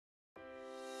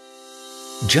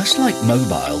Just like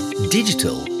mobile,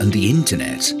 digital and the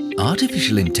internet,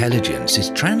 artificial intelligence is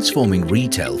transforming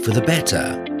retail for the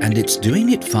better, and it's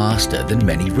doing it faster than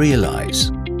many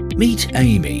realize. Meet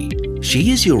Amy.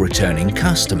 She is your returning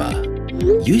customer.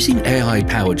 Using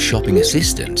AI-powered shopping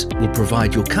assistant will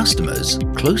provide your customers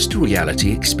close to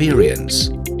reality experience,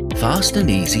 fast and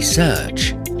easy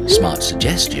search, smart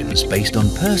suggestions based on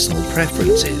personal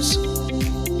preferences.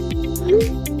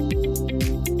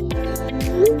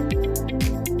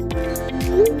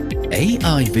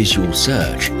 AI visual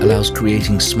search allows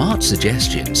creating smart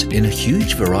suggestions in a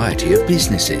huge variety of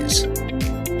businesses.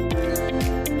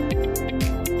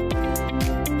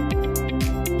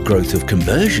 Growth of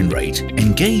conversion rate,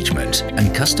 engagement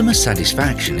and customer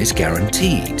satisfaction is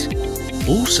guaranteed.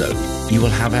 Also, you will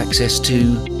have access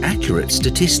to accurate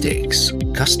statistics,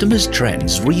 customers'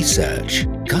 trends research,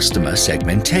 customer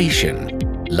segmentation,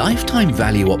 lifetime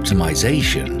value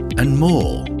optimization and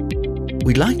more.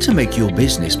 We'd like to make your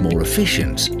business more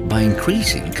efficient by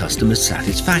increasing customer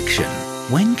satisfaction.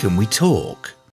 When can we talk?